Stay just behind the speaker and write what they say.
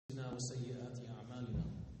وسيئات أعمالنا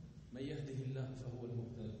من يهده الله فهو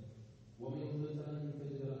المهتد ومن يضلل فلن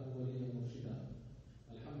تجد له وليا مرشدا.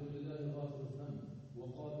 الحمد لله غافر الذنب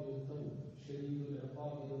وقابل التوب شديد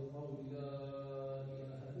العقاب ذو القول لا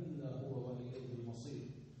إله إلا هو وإليه المصير.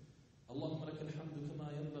 اللهم لك الحمد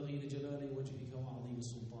كما ينبغي لجلال وجهك وعظيم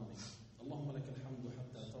سلطانك. اللهم لك الحمد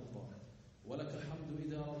حتى ترضى ولك الحمد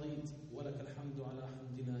إذا رضيت ولك الحمد على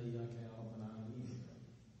حمدنا إياك يا رب العالمين.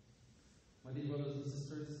 My dear brothers and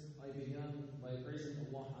sisters, I began by praising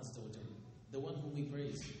Allah Azza wa Jalla, the one whom we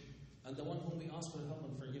praise, and the one whom we ask for help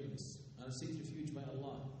and forgiveness, and I seek refuge by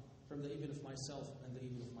Allah from the evil of myself and the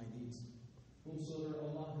evil of my deeds. Whomsoever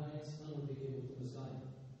Allah guides, none will be able to misguide,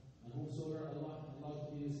 and whomsoever Allah allows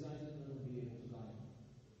to be misguided, none will be able to guide.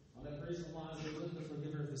 And I praise Allah Azza wa Jalla, the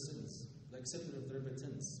forgiver of the sins, the acceptor of the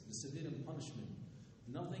repentance, the severe in punishment.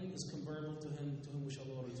 Nothing is comparable to whom we shall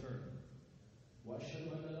all return. وأشهد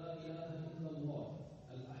أن لا إله إلا الله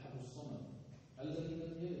الأحد الصمد الذي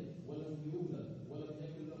لم يلد ولم يولد ولم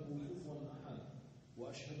يكن له كفوا أحد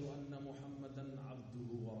وأشهد أن محمدا عبده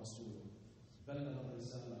ورسوله بلغ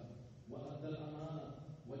الرسالة وأدى الأمانة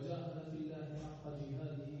وجاهد في الله حق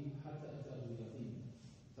جهاده حتى أتاه اليقين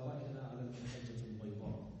تركنا على المحجة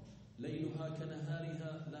البيضاء ليلها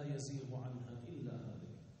كنهارها لا يزيغ عنها إلا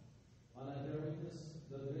هالك. And I bear witness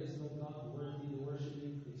that there is no God worthy of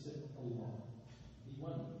worshiping except Allah, the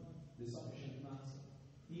one, the sufficient master.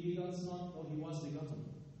 He begots not, or he was begotten,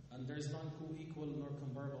 and there is none co-equal nor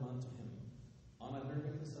comparable unto him. And I bear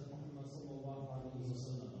witness that Muhammad sallallahu alayhi wa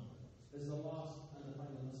sallam is the last and the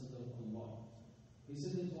final messenger of Allah. He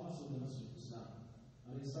sent it to us with the message of Islam,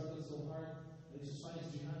 and he struggled so hard and exercised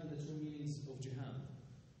jihad in the true meanings of jihad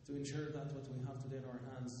to ensure that what we have today in our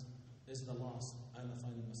hands is the last and the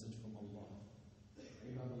final message from Allah.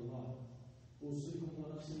 عباد الله أوصيكم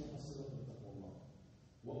ونفسي مقصرة بتقوى الله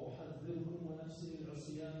وأحذركم ونفسي من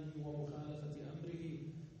عصيانه ومخالفة أمره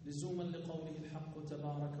لزوما لقوله الحق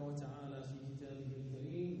تبارك وتعالى في كتابه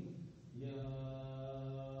الكريم يا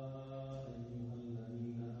أيها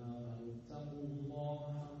الذين آمنوا اتقوا الله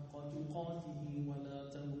حق تقاته ولا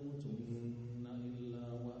تموتن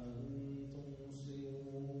إلا وأنتم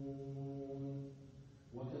مسلمون.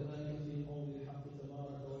 وكذلك في قول الحق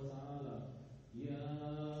تبارك وتعالى يا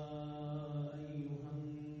أيها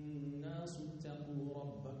الناس اتقوا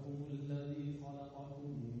ربكم الذي خلقكم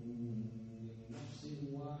من نفس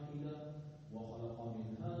واحدة وخلق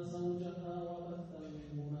منها زوجها وبث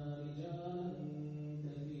منهما رجالا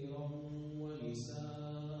كثيرا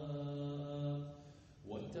ونساء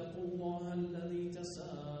واتقوا الله الذي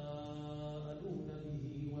تساءلون به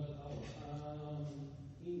والأرحام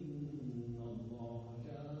إن الله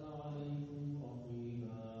كان عليكم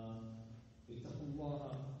رقيبا. اتقوا الله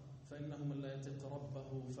فإنه من لا يتق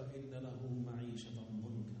ربه فإن له معيشة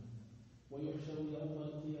ضنكا ويحشر يوم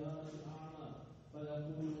القيامة أعمى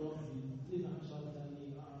فيقول ربي لم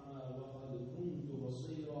حشرتني أعمى وقد كنت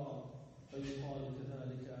بصيرا فيقال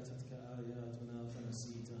كذلك أتتك آياتنا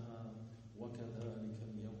فنسيتها وكذلك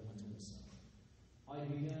اليوم تنسى. I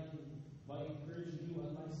began by encouraging you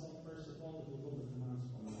and myself first of all to fulfill the commands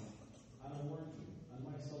of Allah. And I warn you and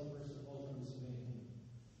myself first of all from disobeying Him.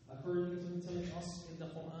 According to Him telling us in the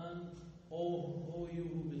Quran, O you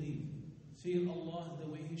who believe, fear Allah the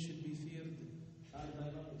way He should be feared, and by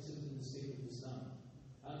not accepting the state of Islam.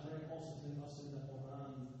 And for Him also telling us in the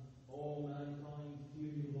Quran, O mankind,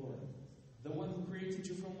 fear your Lord, the one who created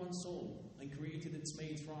you from one soul, and created its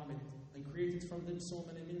mate from it, and created from them so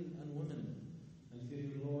many men and women. And fear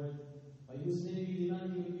your Lord, by whose name you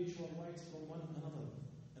demand your mutual rights from one another.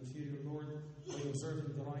 And fear your Lord, by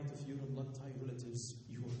observing the right of your blood-tied relatives,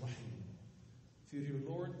 your rahim. Fear your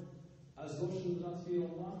Lord, as those who do not fear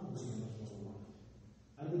Allah,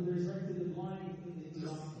 and when they resurrected the blind in the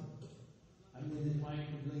hereafter, and when the blind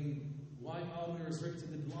complain, why are we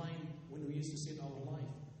resurrected the blind when we used to see in our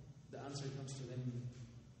life? The answer comes to them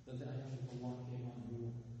that the ayat of Allah came on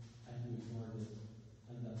you and you ignored it,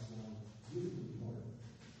 and that's why you ignored it.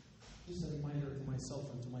 Just a reminder to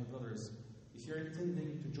myself and to my brothers, if you're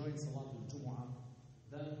intending to join Salat al-Jumu'ah,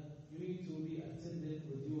 then you need to be attended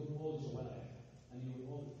with your whole jawarih and your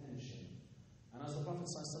whole attention. And as the Prophet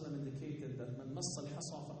ﷺ indicated that man massa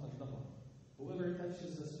al-hasa faqad dabar, whoever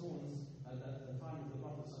touches the stones at the time of the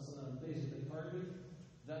Prophet ﷺ plays with the carpet,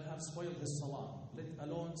 that have spoiled his salah, let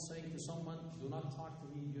alone saying to someone, do not talk to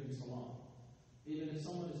me during salah. Even if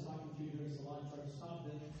someone is talking to you during salah and try to stop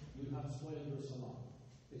them, you have spoiled your salah.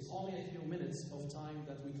 It's only a few minutes of time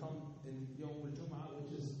that we come in Yawm al-Jum'ah,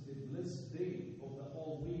 which is the blessed day of the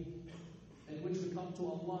whole week, in which we come to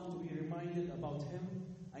Allah to be reminded about Him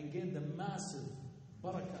and gain the massive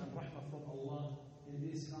barakah and rahmah from Allah in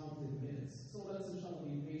these counted minutes. So let's inshallah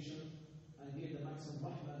be patient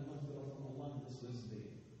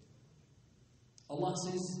Allah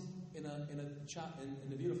says in a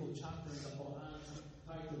beautiful chapter in the Quran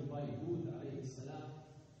titled by Hud alayhi salam,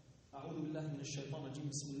 أعوذ بالله من الشيطان الرجيم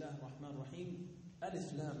بسم الله الرحمن الرحيم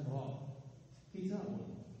ألف لام را كتاب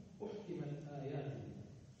أحكمت آياته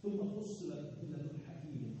ثم فصلت من لدن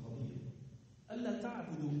حكيم خبير ألا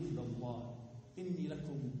تعبدوا إلا الله إني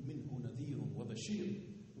لكم منه نذير وبشير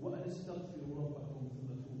وأن استغفروا ربكم ثم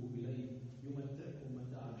توبوا إليه يمتعكم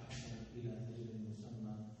متاعا حسنا إلى أجل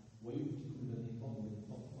مسمى ويؤتي كل ذي فضل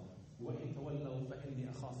فضله وإن تولوا فإني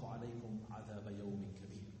أخاف عليكم عذاب يوم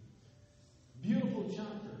كبير. Beautiful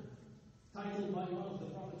chapter titled by one of the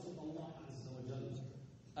prophets of Allah Azza wa Jalla,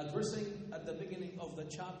 addressing at the beginning of the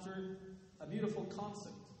chapter a beautiful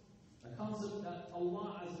concept, a concept that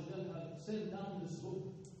Allah Azza wa Jalla has sent down this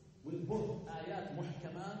book with both ayat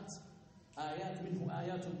muhkamat, ayat minhu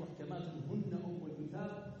ayatun muhkamat hunna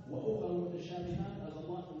al-kitab wa ukhra mutashabihat, as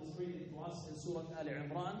Allah illustrated to us in Surah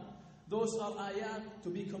Al-Imran. Those are ayat to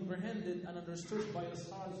be comprehended and understood by the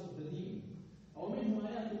scholars of the deen. ومنه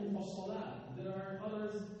آيات مفصلات. There are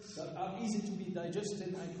others that are easy to be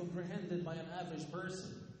digested and comprehended by an average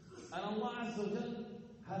person. And Allah Azza wa Jalla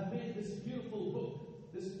has made this beautiful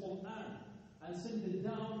book, this Quran, and sent it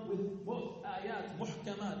down with both ayat,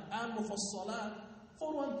 muhkamat, and mufassalat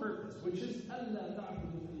for one purpose, which is أَلَّا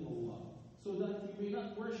تَعْبُدُوا إِلَّا اللَّهِ, so that you may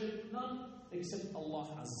not worship none except Allah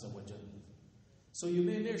Azza wa Jalla. So you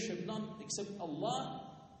may worship none except Allah.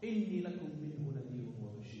 إِنِّي لَكُمْ مِنْهُ نَذِيرٌ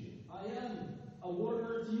وَبَشِيرٌ. I am a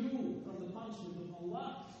warner to you from the punishment of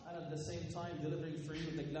Allah, and at the same time delivering for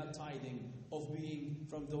you the glad tiding of being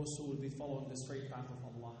from those who will be following the straight path of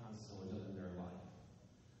Allah Azza wa Jalla in their life.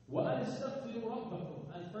 وَأَنِ اسْتَغْفِرُوا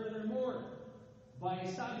رَبَّكُمْ. And furthermore, by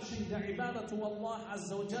establishing the ibadah to Allah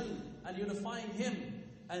Azza wa Jalla and unifying Him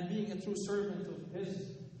and being a true servant of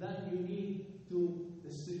His, then you need to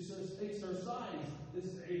exercise this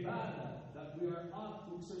ibadah that we are asked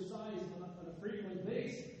to exercise on a frequent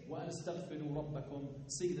basis. وَأَسْتَغْفِرُوا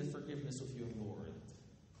رَبَّكُمْ. Seek the forgiveness of your Lord.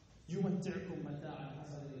 يُمَتِّعْكُمْ مَتَاعًا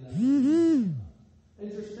حَسَنًا إِلَى.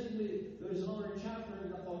 Interestingly, there is another chapter in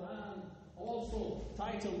the Quran also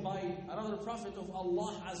titled by another prophet of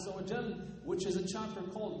Allah Azza wa Jal, which is a chapter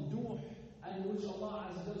called Nuh, and in which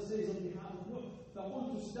Allah Azza wa Jal says on behalf of Nuh,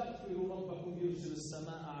 فَقُلْتُ اسْتَغْفِرُوا رَبَّكُمْ يُرْسِلِ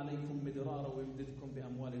السَّمَاءَ عَلَيْكُمْ مِدْرَارًا وَيُمْدِدْكُمْ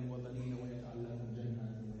بِأَمْوَالٍ وَبَنِينَ وَيَجْعَلْ لَكُمْ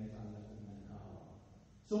جَنَّاتٍ وَيَجْعَلْ لَكُمْ أَنْهَارًا.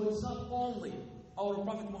 So it's not only our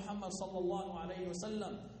Prophet Muhammad sallallahu alayhi wa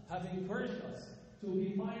sallam have encouraged us to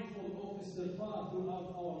be mindful of istighfar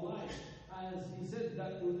throughout our life, as he said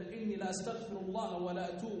that إِنِّي لَا أَسْتَغْفِرُ اللَّهَ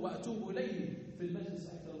وَأَتُوبُ إِلَيْهِ فِي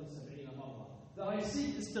الْمَجْلِسِ أَكْثَرَ مِنْ 70 مرة. That I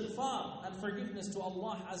seek istighfar and forgiveness to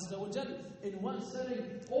Allah Azza wa Jal in one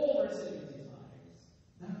setting over 70 times.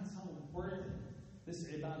 That's how important this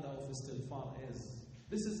ibadah of istighfar is.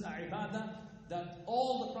 This is a ibadah that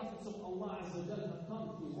all the prophets of Allah Azza wa Jal have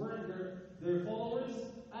come to warn their followers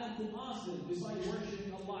and to ask them, besides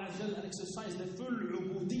worshiping Allah Azza wa Jal, and exercise the full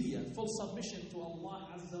ubudiyyah, full submission to Allah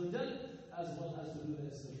Azza wa Jal, as well as to do the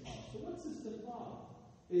istighfar. So what's istighfar?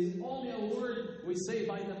 Is it only a word we say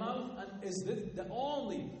by the mouth, and is this the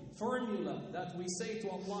only formula that we say to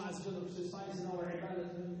Allah Azza wa Jal, exercising our ibadah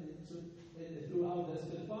throughout the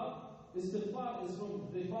istighfar? Istighfar is from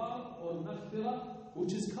ghifar or maghfirah,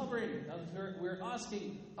 which is covering, and we're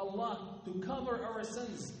asking Allah to cover our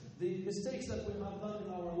sins, the mistakes that we have done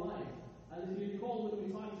in our life. And if you recall when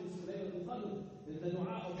we talked in Surah Al-Qadr, in the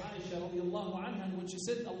dua of Aisha radiallahu anha, in which she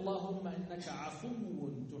said, Allahumma innaka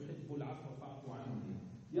afuun tuhibbul afwa fa'fu anni.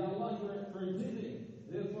 Ya Allah, you are forgiving,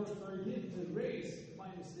 therefore forgive and grace my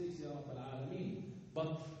mistakes, Ya Rabbal Alameen.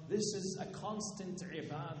 But this is a constant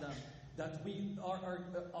ibadah that we are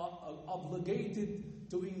obligated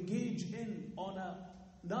to engage in on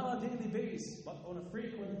not a daily basis, but on a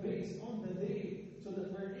frequent basis on the day, so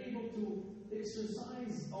that we're able to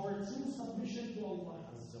exercise our true submission to Allah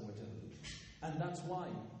Azza wa Jalla. And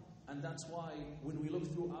that's why when we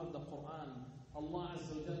look throughout the Quran, Allah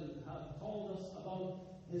Azza wa Jalla have told us about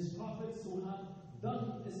His prophets who have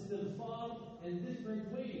done istighfar in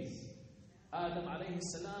different ways. Adam alayhi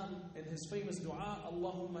salam, in his famous dua,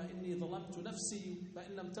 Allahumma inni dhalamtu nafsi, fa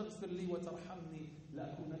in lam taghfir li wa tarhamni, la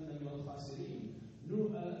akunanna min al-khasirin.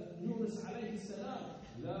 Yunus alayhi salam,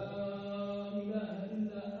 la ilaha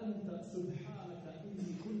illa anta subhanaka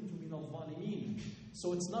inni kuntu min al-zalimin.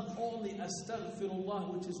 So it's not only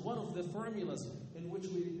astaghfirullah, which is one of the formulas in which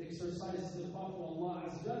we exercise istighfar to Allah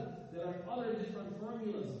Azza wa Jalla. There are other different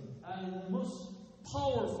formulas, and the most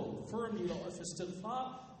powerful formula of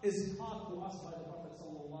istighfar is taught to us by the Prophet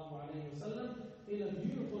sallallahu alayhi wa sallam in a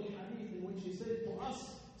beautiful hadith in which he said to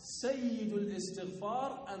us, Sayyidul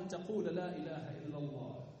istighfar an taqula la ilaha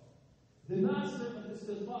illallah. The master of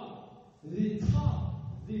istighfar the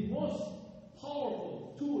top, the most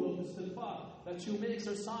powerful tool of istighfar that you may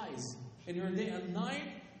exercise in your day and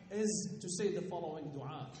night is to say the following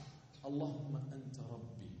dua. Allahumma anta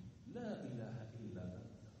rabbi, la ilaha illa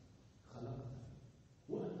anta, khalaqtani,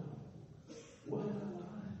 wa ana abduka, wa ana ala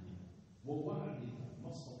ahdika, wa wa'dika, ma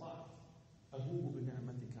istata'tu, abu'u bi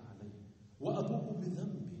ni'matika alayya, wa abu'u bi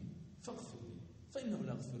dhanbi, faghfir li, fa innahu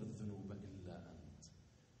la yaghfiru dhunuba illa ant.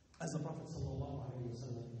 As the Prophet sallallahu alayhi wa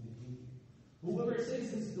sallam indicated, whoever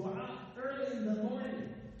says this dua early in the morning,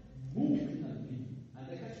 muqinan bihi. And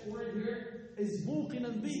the catchword here is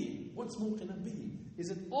muqinan bihi. What's muqinan bihi? Is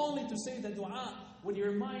it only to say the dua when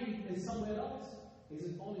your mind is somewhere else? Is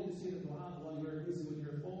it only to say the dua while you're busy with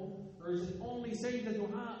your phone? Or is it only saying the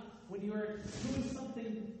dua when you're doing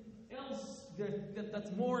something else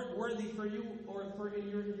that's more worthy for you or for in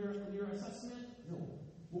your assessment? No.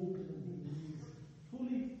 Muqinan bihi means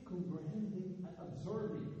fully comprehending and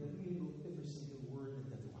observing the meaning of every single word in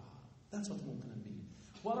the dua. That's what muqinan bihi.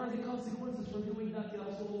 What are the consequences for doing that, Ya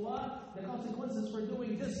Rasulullah? The consequences for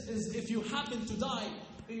doing this is if you happen to die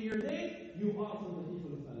in your day, you are from the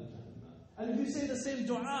people of Al-Jannah. And if you say the same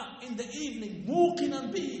dua in the evening,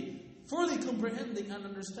 muqinan bihi, fully comprehending and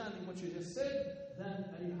understanding what you just said, then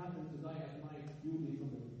and you happen to die at night, you will be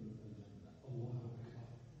from the people of Al-Jannah. Allahu Akbar.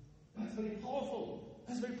 That's very powerful.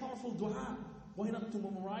 That's very powerful dua. Why not to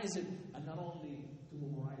memorize it? And not only to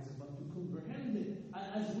memorize it, but to comprehend it.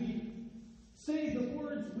 And as we say the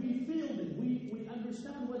words, we feel them, we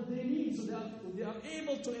understand what they mean, so that they are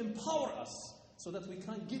able to empower us, so that we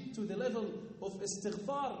can get to the level of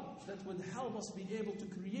istighfar that would help us be able to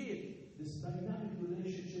create this dynamic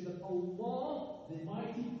relationship that Allah, the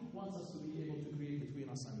Mighty, wants us to be able to create between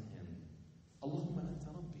us and Him. Allahumma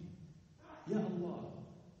anta rabbi. Ya Allah.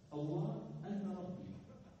 Allah anta rabbi.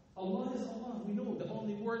 Allah is Allah. We know the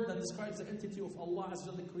only word that describes the entity of Allah as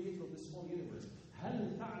the creator of this whole universe.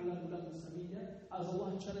 هل تعلم له سميا? As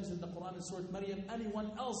Allah challenged in the Quran in Surah Maryam,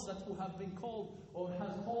 anyone else that who have been called or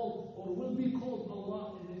has called or will be called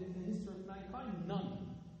Allah in the history of mankind? None.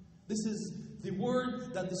 This is the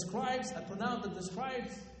word that describes, a pronoun that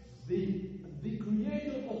describes the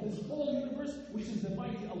creator of this whole universe, which is the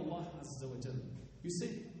mighty Allah Azza wa Jal. You say,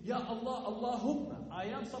 Ya Allah, Allahumma, I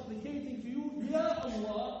am supplicating to you, Ya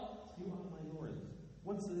Allah, you are my Lord.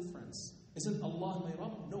 What's the difference? Isn't Allah my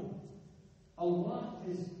Rabb? No. Allah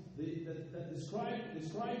is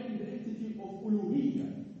describing the entity of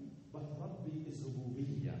uluhiyyah, but Rabbi is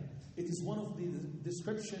rububiyyah. It is one of the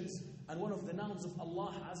descriptions and one of the nouns of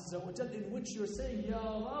Allah Azza wa Jal, in which you're saying, Ya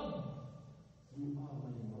Rabb, you are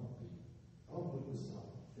my Rabbi. Rabb al-Usra,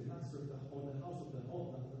 the master of the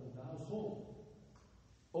household.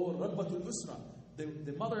 Or Rabbatul Usra.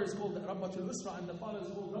 The mother is called Rabbatul Usra and the father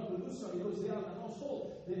is called Rabbul Usra because they are the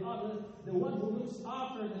household. They are the one who looks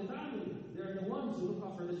after the family. They're the ones who look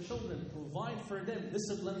after the children, provide for them,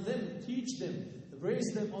 discipline them, teach them,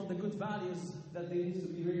 raise them on the good values that they need to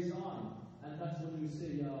be raised on. And that's when you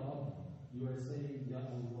say, Ya Rabb, you are saying, Ya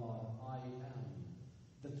Allah, I am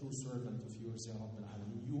the true servant of yours, Ya Rabb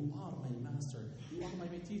al-Alamin. You are my master. You are my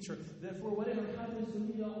teacher. Therefore, whatever happens to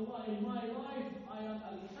me, Ya Allah, in my life, I am,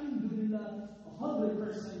 alhamdulillah,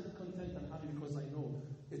 100% content and happy because I know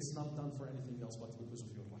it's not done for anything else but because of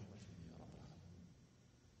your rahmah.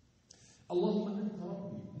 Allahumma anta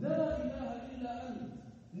rabbi, la ilaha illa ant.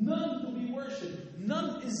 None to be worshipped.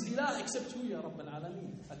 None is ilah except you, Ya Rabb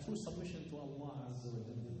al-Alamin. A true submission to Allah Azza wa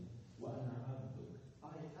Jalla. Wa ana abduk. I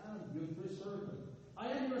am your true servant. I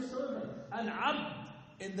am your servant. And abd,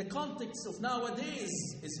 in the context of nowadays,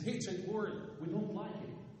 is hatred word. We don't like it.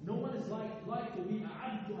 No one is like to be a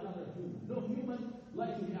abd to another human. No human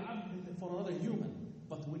like to be a abd for another human.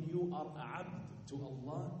 But when you are a abd to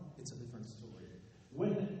Allah, it's a different story.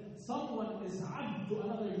 When someone is abd to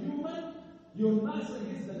another human, your master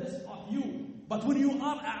gives the best of you. But when you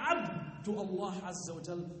are a abd to Allah Azza wa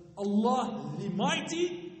Jal, Allah the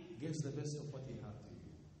Mighty gives the best of what He has to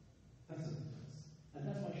you. That's the difference. And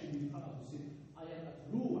that's why you should be proud to say, I am a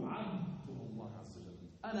true abd to Allah Azza wa Jal.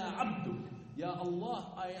 Ana abduk. Ya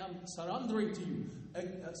Allah, I am surrendering to you,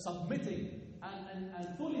 submitting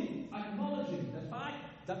and fully acknowledging the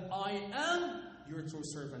fact that I am your true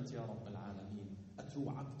servant, Ya Rabb al-Alamin, a true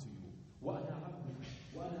abd to you. وَأَنَا عَبْدُكَ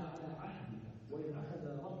وَأَنَا عَلَىٰ عَهْدِكَ وَإِنْ أَخَذَ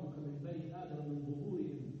رَبُّكَ مِنْ بَنِي آدَمَ مِنْ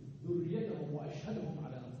ظُهُورِهِمْ ذُرِّيَّتَهُمْ وَأَشْهَدَهُمْ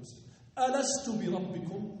عَلَىٰ أَنفُسِهِمْ أَلَسْتُ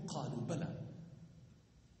بِرَبِّكُمْ قَالُوا بَلَىٰ.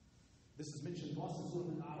 This is mentioned to us in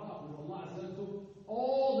Surah Al-A'raf, where Allah Azza wa Jalla took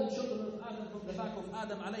all the children of Adam from the back of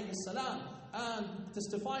Adam alayhi salam and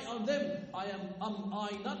testify on them, am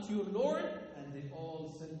I not your Lord? And they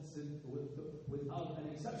all said without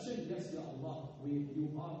an exception, yes, Ya Allah,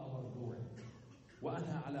 you are our Lord.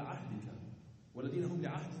 وأنا على عهدك والذين هم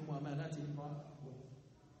لعهدهم وأماناتهم راعون.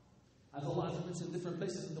 As Allah has mentioned in different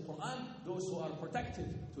places in the Quran, those who are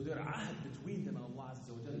protected to their ahd between them and Allah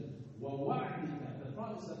Azza wa Jalla. وَوَعْدِكَ, the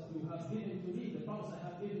promise that you have given to me, the promise I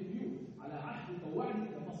have given to you, على عهدك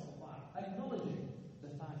ووعدك ما استطعت, acknowledging the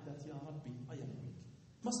fact that Ya Rabbi, I am weak.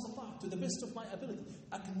 ما استطعت, to the best of my ability.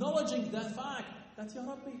 Acknowledging the fact that Ya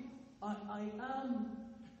Rabbi, I am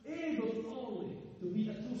able only to be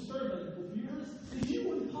a true servant of yours if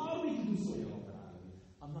you empower me to do so, Ya Rabbi.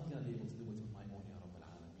 I'm not going to be able to do it on my own, Ya Rabbi.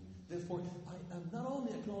 Therefore, I am not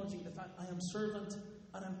only acknowledging the fact I am servant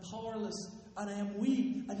and I'm powerless and I am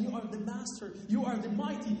weak and you are the master, you are the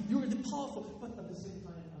mighty, you are the powerful, but at the same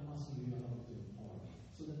time I'm asking you, Ya Rabbi, to empower me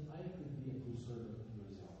so that I could be a true servant of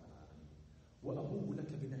yours, Ya Rabbi. وَأَبُوءُ لَكَ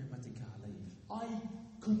بِنِعْمَتِكَ عَلَيْهِ. I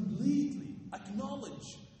completely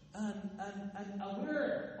acknowledge and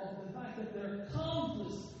aware of the fact that there are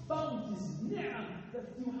countless bounties, ni'am,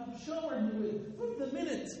 that you have showered me with from the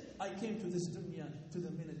minute I came to this dunya to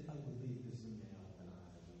the minute I will leave this dunya, Ya Rabbil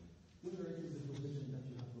Alameen. Whether it is the provision that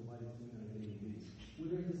you have provided to me on a daily basis,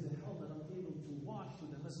 whether it is the help that I'm able to walk to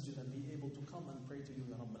the masjid and be able to come and pray to you,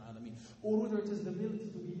 Ya Rabbil Alameen, or whether it is the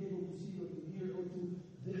ability to be able to see or to hear or to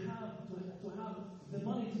have the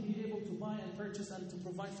money to be able to buy and purchase and to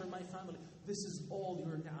provide for my family. This is all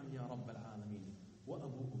your ni'am, Ya Rabbil Alameen.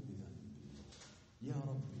 وَأَبُوءُ بِذَنْبِي. Ya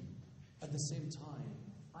Rabbi, at the same time,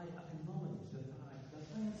 I acknowledge the fact that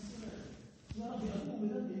I am sinner. Ya Rabbi,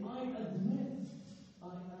 I admit I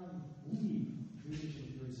am weak. Creation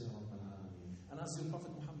of yours, Ya Rabbil Alameen. And as the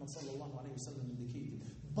Prophet Muhammad sallallahu alayhi wa sallam indicated,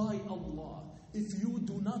 by Allah, if you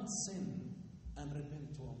do not sin and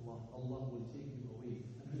repent to Allah, Allah will take you away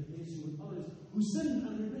and replace you with others who sin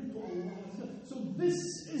and repent to Allah. So this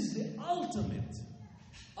is the ultimate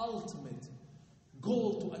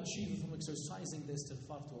goal to achieve from exercising the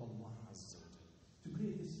istighfar to Allah Azza wa Jalla. To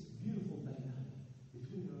create this beautiful dynamic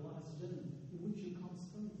between Allah Azza wa Jalla, in which you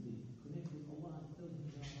constantly connect with Allah and tell Him,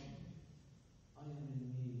 Ya Rabbi, I am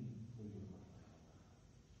in need for your rahmah,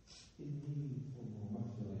 in need for more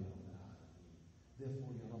maghfirah, Ya Rabbi.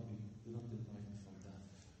 Therefore, Ya Rabbi, do not deprive me from that.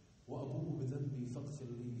 وَأَبُوءُ بِذَنْبِي فَاغْفِرْ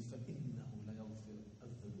لِي فَإِنَّهُ لَيَغْفِرُ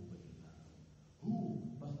الذُّنُوبَ إِلَّا أَنْتَ. Who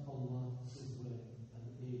but Allah is willing and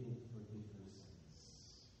able to forgive your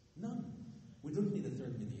sins? None. We don't need a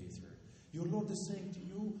third mediator. Your Lord is saying to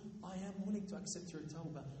you, I am willing to accept your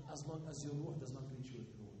tawbah as long as your ruh does not reach your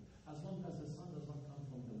throne, as long as the sun does not come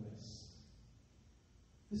from the west.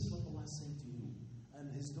 This is what Allah is saying to you. And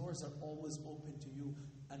His doors are always open to you,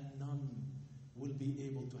 and none will be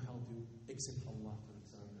able to help you except Allah.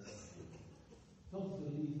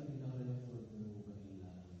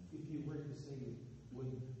 If you were to say it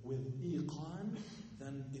with iqan,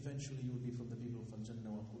 then eventually you will be from the people of Al-Jannah.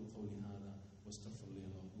 وَأَقُولُ قَوْلِي هَذَا وَاسْتَغْفِرُ لِي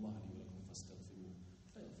اللَّهَ لِي وَلَكُمْ فَاسْتَغْفِرُوهُ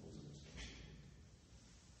لا يفوز المسلمون.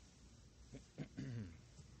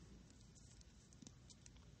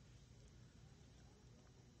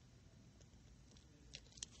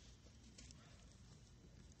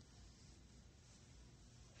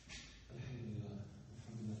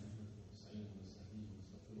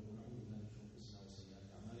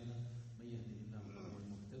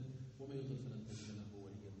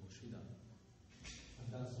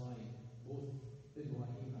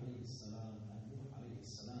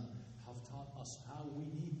 How we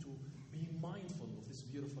need to be mindful of this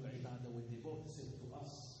beautiful ibadah when they both said to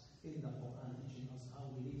us in the Quran, teaching us how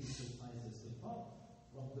we need to exercise this istighfar.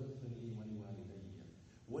 رَبِّ اغْفِرْ لِي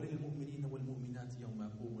وَلِوَالِدَيَّ وَلِلْمُؤْمِنِينَ وَالْمُؤْمِنَاتِ يَوْمَ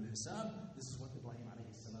يَقُومُ الْحِسَابُ. This is what Ibrahim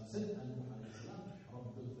alayhi salam said, and Nuh alayhi salam,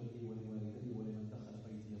 رَبِّ اغْفِرْ لِي وَلِوَالِدَيَّ وَلِمَنْ دَخَلَ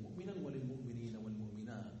بَيْتِيَ مُؤْمِنًا وَلِلْمُؤْمِنِينَ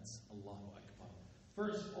وَالْمُؤْمِنَاتِ. Allahu Akbar.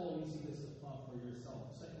 First of all, you seek this istighfar for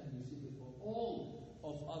yourself. Second, you seek it for all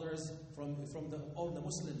of others from all the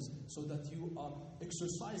Muslims, so that you are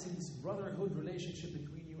exercising this brotherhood relationship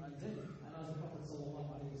between you and them. And as the Prophet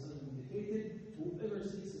ﷺ indicated, whoever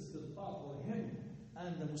seeks istighfar for him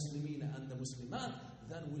and the Muslimeen and the Muslimat,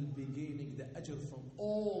 then will be gaining the ajr from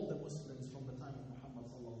all the Muslims from the time of Muhammad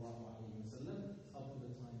ﷺ up to the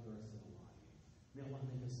time you are still alive. May Allah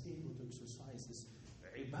make us able to exercise this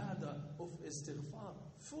ibadah of istighfar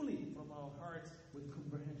fully from our hearts with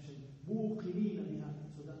comprehension,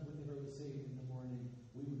 so that whenever we say it in the morning,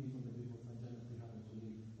 we will be from the people of Al-Jannah if we happen to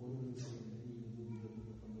leave, or we will say in the evening, we will be the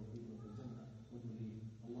people from the people of Al-Jannah when we leave.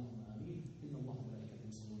 Allahumma ameen. Inna Allah wa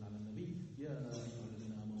malaikatahu yusalluna ala nabi. Ya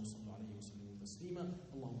ayyuhalladhina amanu sallu alayhi wa sallimu taslima.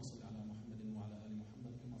 Allahumma salli